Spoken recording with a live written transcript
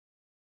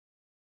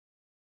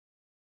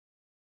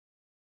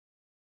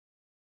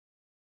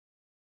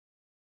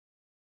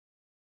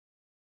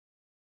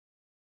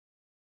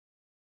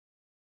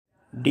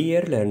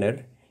Dear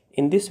learner,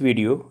 in this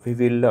video we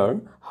will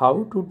learn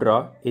how to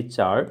draw a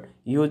chart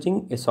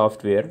using a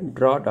software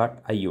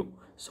draw.io.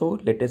 So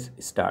let us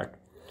start.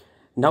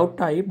 Now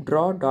type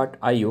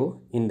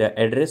draw.io in the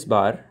address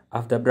bar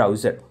of the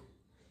browser.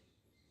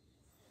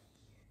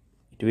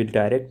 It will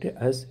direct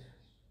us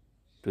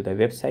to the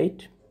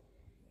website.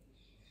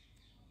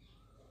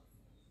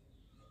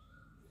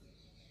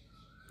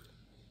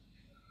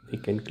 We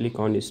can click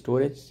on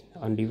storage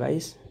on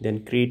device,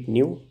 then create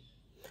new.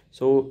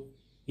 So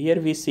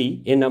here we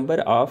see a number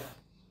of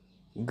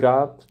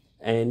graphs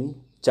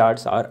and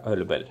charts are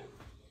available.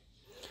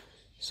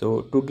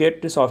 So to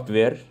get the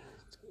software,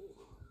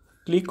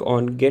 click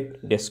on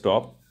get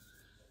desktop.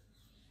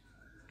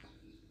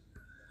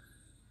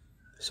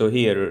 So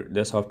here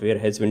the software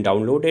has been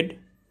downloaded.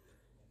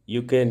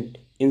 You can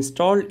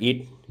install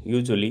it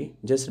usually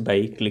just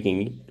by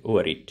clicking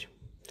over it.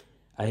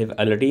 I have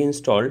already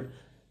installed.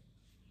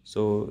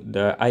 So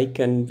the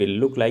icon will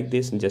look like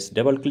this. Just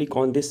double click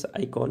on this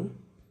icon.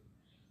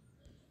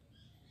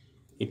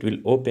 It will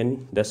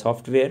open the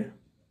software.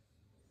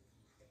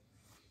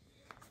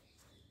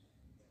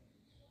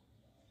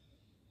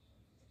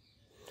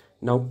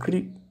 Now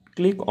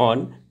click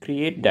on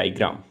create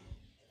diagram.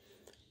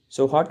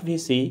 So what we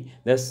see,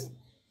 the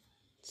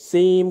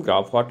same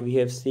graph what we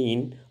have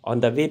seen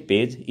on the web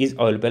page is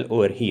available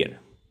over here.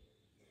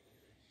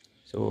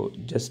 So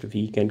just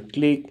we can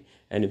click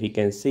and we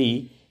can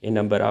see a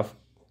number of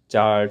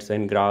charts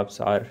and graphs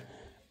are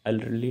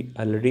already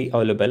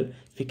available.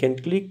 We can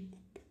click,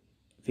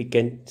 we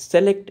can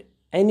select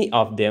any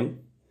of them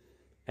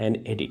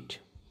and edit.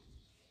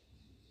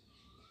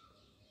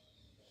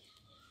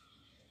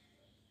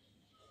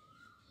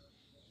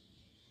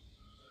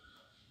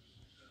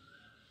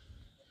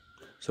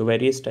 So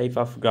various type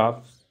of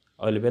graphs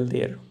available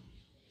there.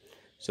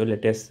 So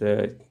let us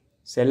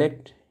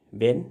select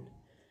when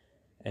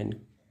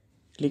and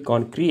click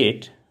on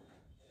create.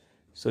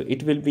 So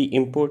it will be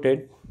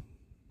imported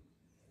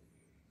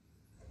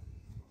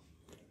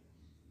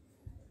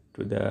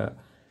to the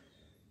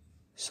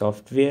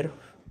software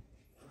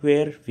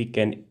where we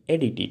can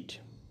edit it.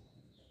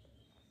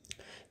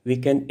 We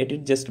can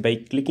edit just by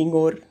clicking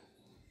over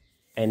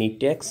any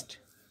text.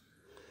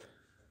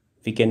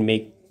 We can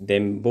make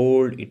them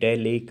bold,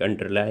 italic,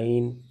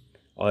 underline,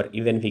 or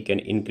even we can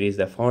increase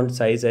the font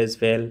size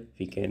as well.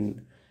 We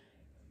can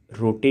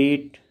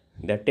rotate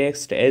the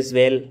text as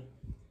well.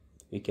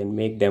 We can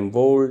make them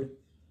bold,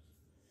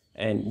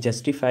 and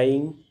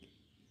justifying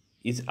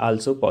is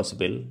also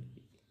possible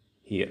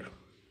here.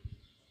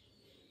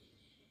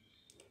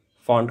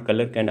 Font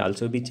color can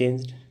also be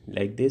changed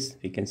like this.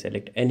 We can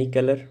select any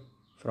color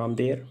from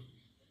there.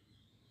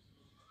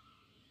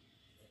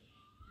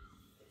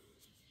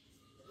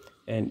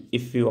 And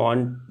if you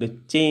want to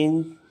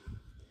change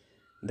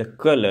the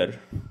color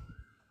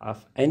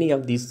of any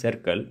of these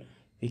circle,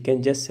 we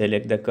can just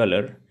select the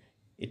color.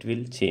 It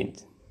will change.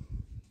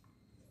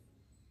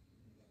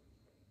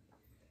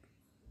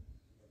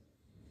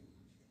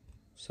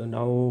 So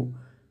now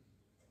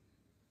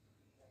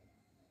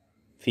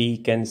we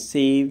can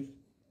save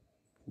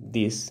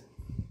this.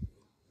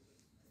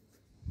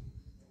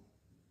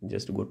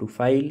 Just go to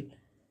file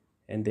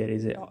and there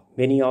is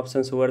many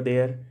options over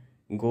there.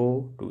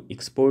 Go to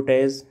export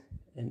as,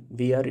 and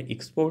we are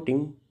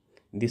exporting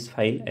this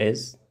file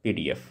as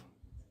PDF.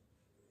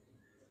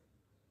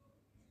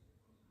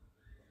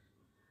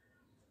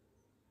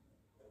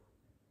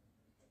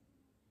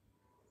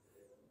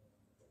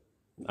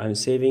 I'm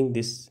saving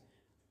this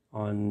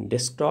on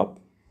desktop.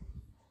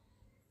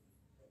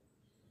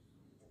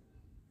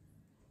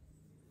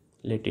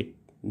 Let it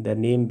the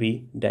name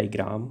be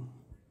diagram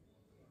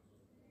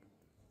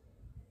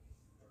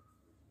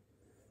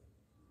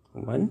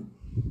 1.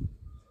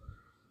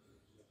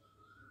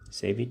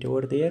 Save it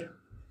over there.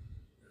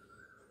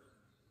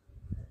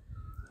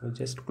 We'll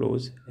just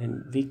close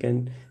and we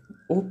can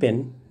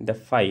open the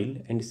file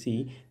and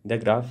see the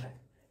graph,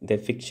 the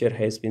picture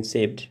has been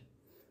saved.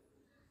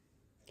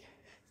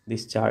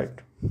 This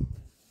chart,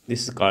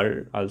 this is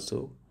called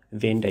also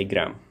Venn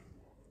diagram.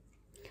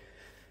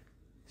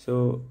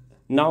 So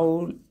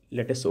now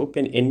let us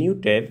open a new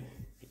tab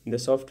in the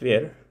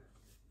software.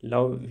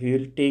 Now we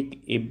will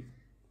take a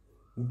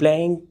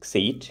blank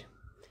sheet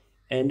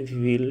and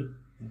we will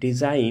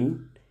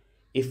design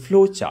a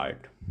flow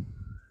chart.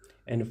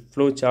 And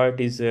flow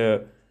chart is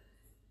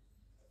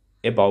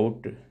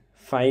about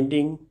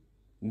finding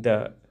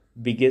the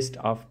biggest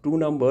of two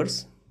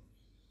numbers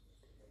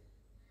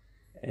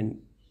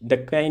and the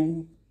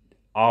kind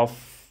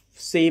of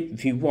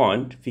shape we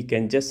want. We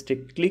can just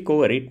click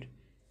over it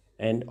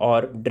and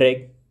or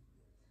drag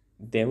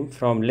them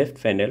from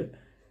left panel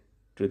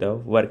to the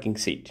working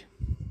sheet.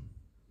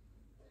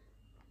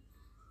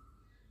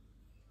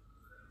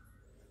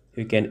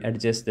 We can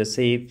adjust the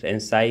shape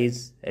and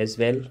size as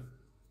well.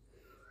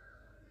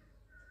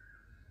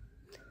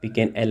 We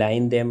can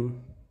align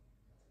them,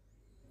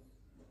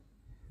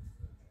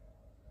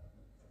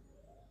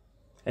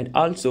 and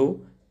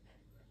also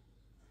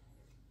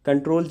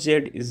Ctrl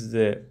Z is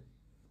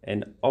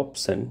an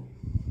option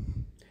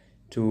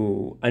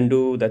to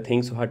undo the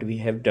things what we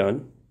have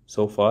done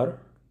so far.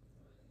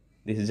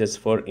 This is just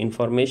for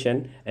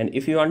information, and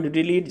if you want to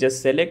delete,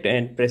 just select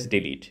and press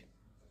delete.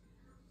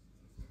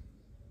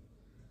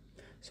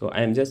 So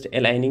I am just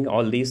aligning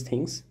all these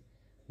things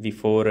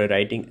before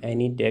writing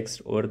any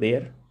text over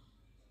there.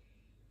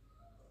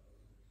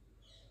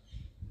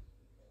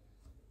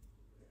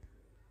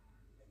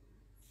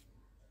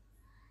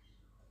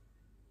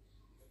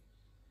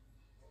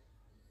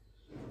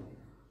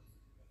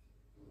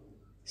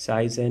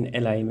 Size and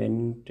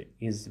alignment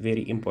is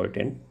very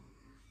important.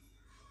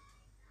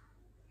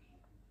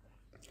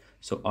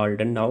 So all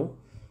done now.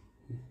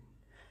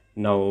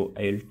 Now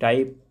I will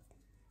type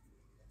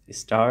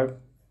start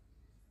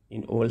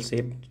in oval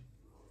shape,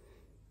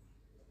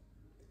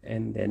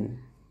 and then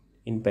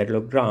in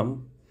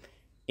parallelogram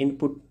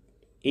input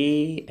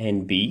A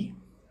and B.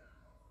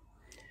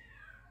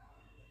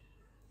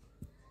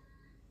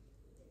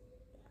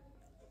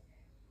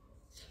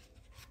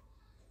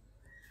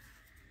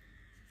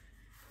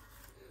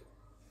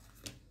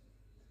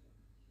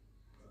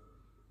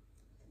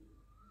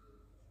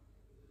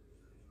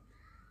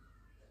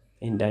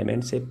 In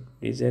diamond shape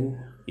region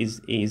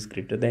is A is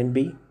greater than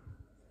B.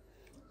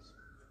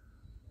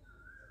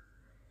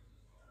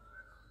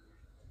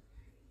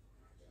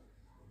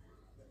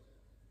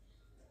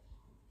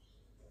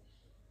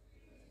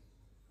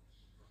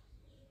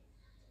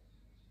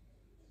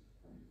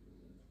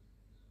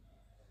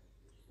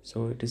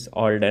 So it is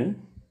all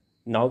done.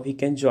 Now we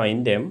can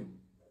join them.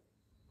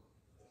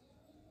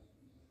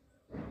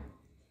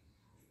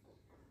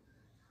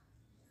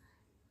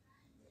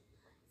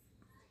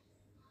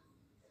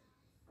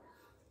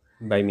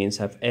 By means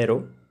of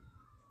arrow.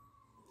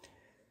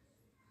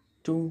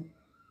 To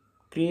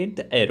create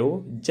the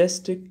arrow,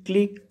 just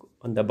click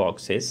on the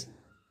boxes,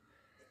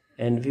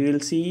 and we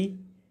will see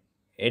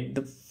at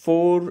the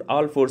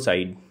all four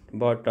side,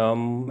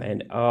 bottom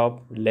and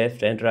up,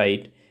 left and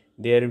right,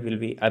 there will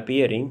be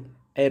appearing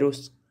arrow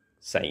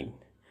sign.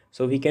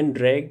 So we can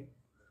drag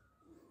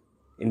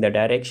in the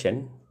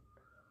direction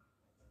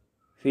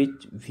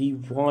which we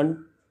want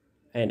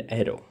an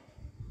arrow.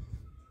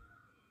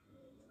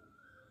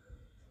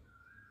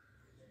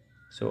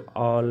 So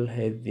all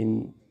have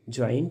been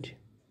joined.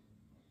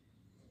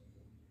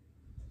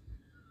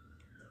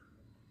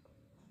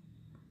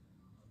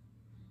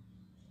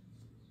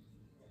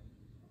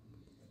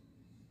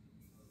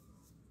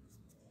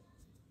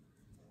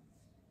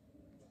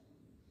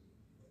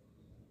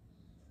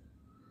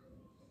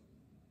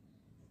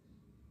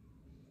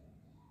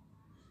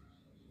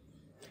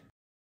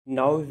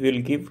 Now we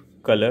will give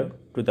color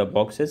to the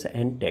boxes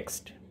and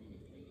text.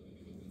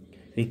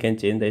 We can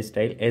change the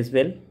style as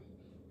well.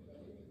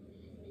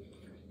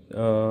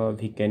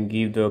 We can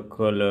give the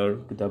color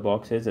to the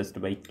boxes just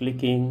by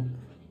clicking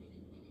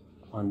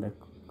on the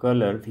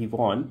color we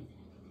want.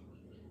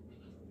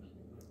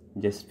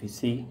 Just we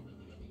see,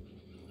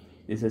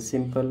 this is a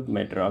simple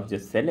matter of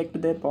just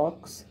select the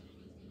box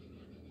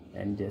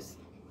and just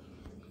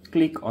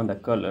click on the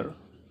color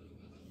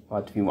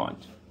what we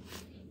want.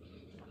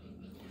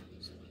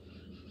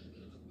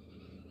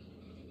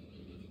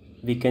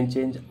 We can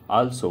change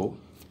also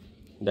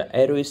the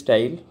arrow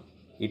style,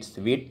 its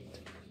width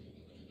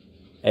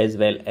as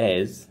well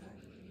as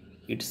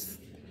its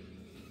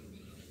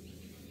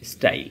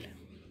style.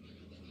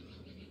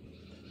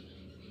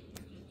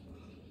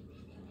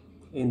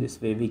 In this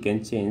way we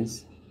can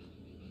change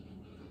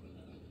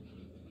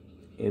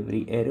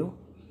every arrow.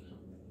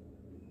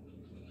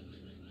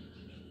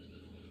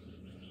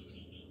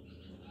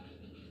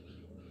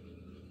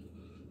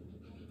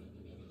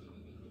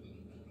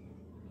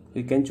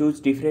 We can choose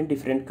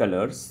different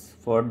colors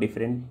for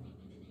different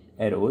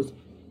arrows.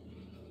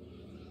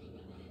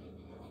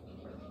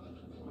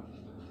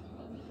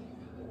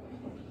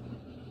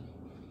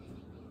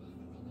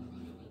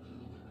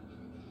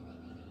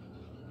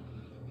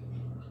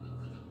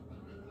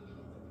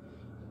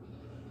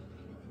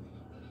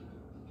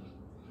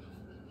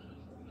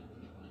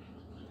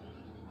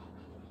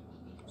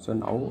 So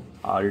now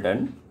all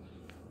done.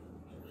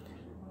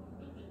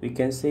 We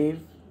can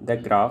save the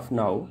graph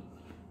now.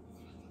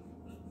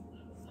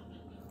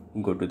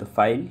 Go to the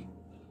file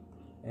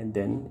and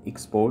then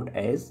export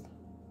as.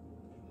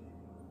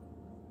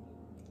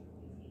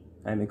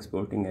 I'm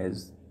exporting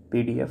as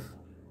PDF.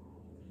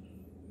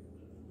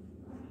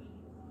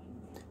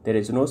 There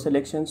is no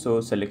selection,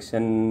 so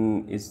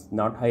selection is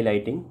not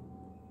highlighting.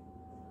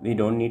 We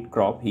don't need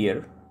crop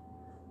here.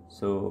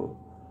 So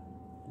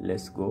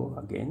let's go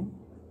again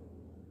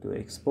to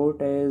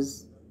export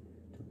as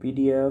to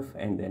PDF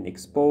and then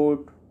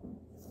export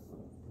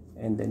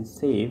and then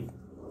save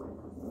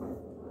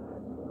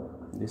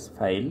this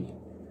file.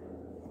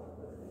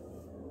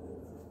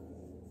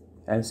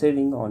 I'm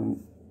saving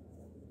on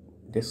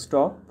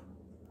desktop.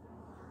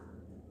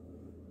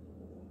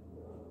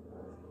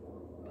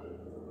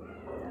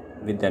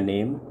 With the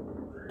name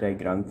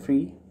diagram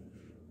free.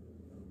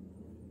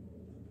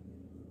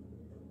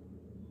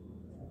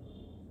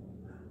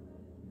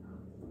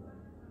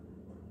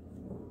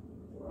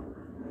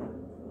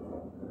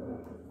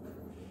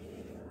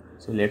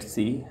 So let's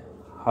see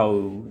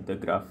how the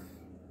graph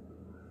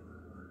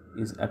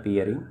is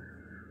appearing.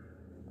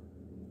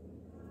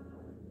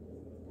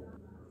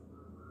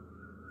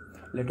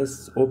 Let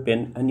us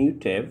open a new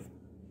tab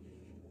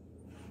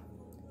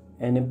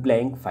and a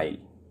blank file.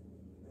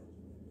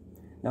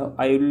 Now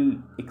I will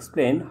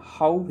explain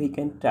how we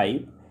can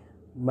type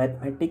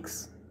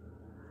mathematics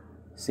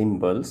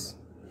symbols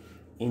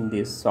in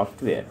this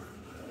software.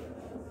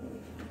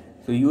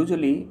 So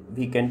usually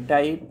we can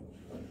type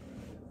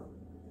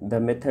the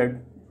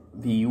method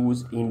we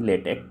use in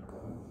LaTeX.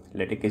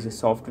 LaTeX is a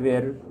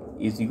software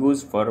is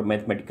used for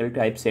mathematical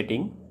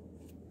typesetting,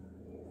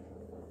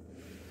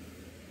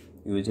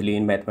 usually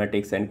in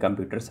mathematics and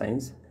computer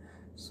science.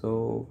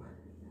 So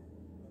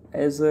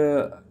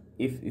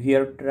if we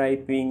are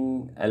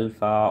typing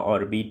alpha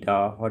or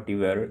beta,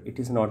 whatever, it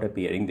is not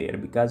appearing there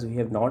because we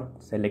have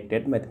not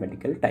selected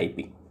mathematical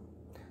typing.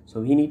 So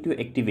we need to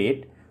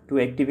activate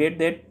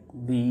that.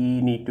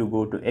 We need to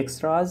go to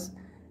extras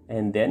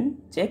and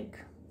then check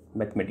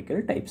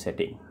mathematical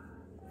typesetting.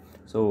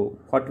 So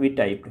what we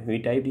typed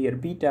here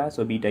beta,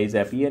 so beta is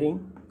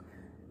appearing.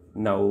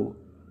 Now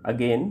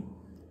again,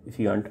 if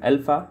you want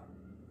alpha,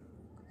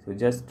 so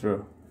just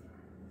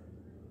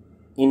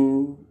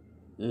in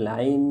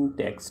line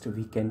text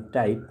we can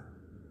type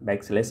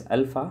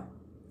 \alpha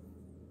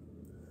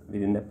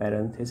within the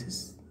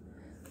parenthesis,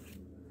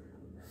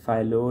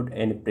 followed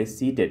and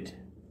preceded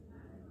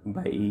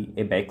by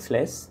a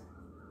backslash.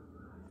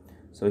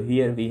 So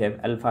here we have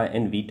alpha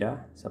and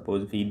beta.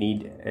 Suppose we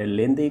need a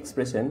lengthy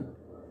expression,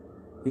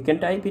 we can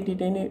type it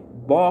in a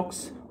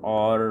box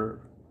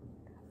or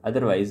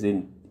otherwise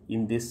in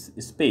this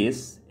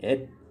space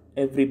at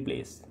every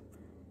place.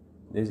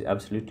 There is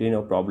absolutely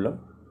no problem.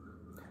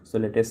 So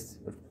let us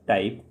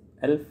type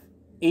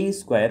a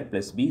square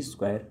plus b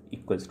square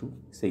equals to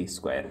c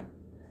square.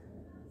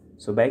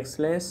 So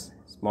backslash,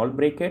 small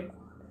bracket,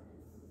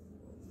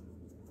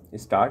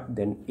 start,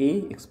 then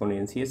a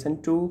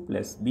exponentiation 2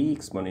 plus b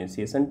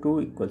exponentiation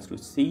 2 equals to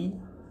c.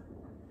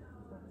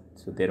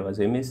 So there was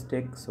a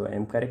mistake, so I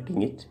am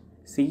correcting it.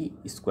 C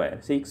square,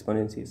 c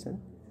exponentiation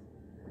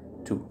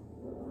 2.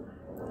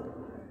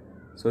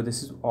 So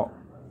this is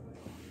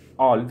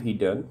all we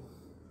done.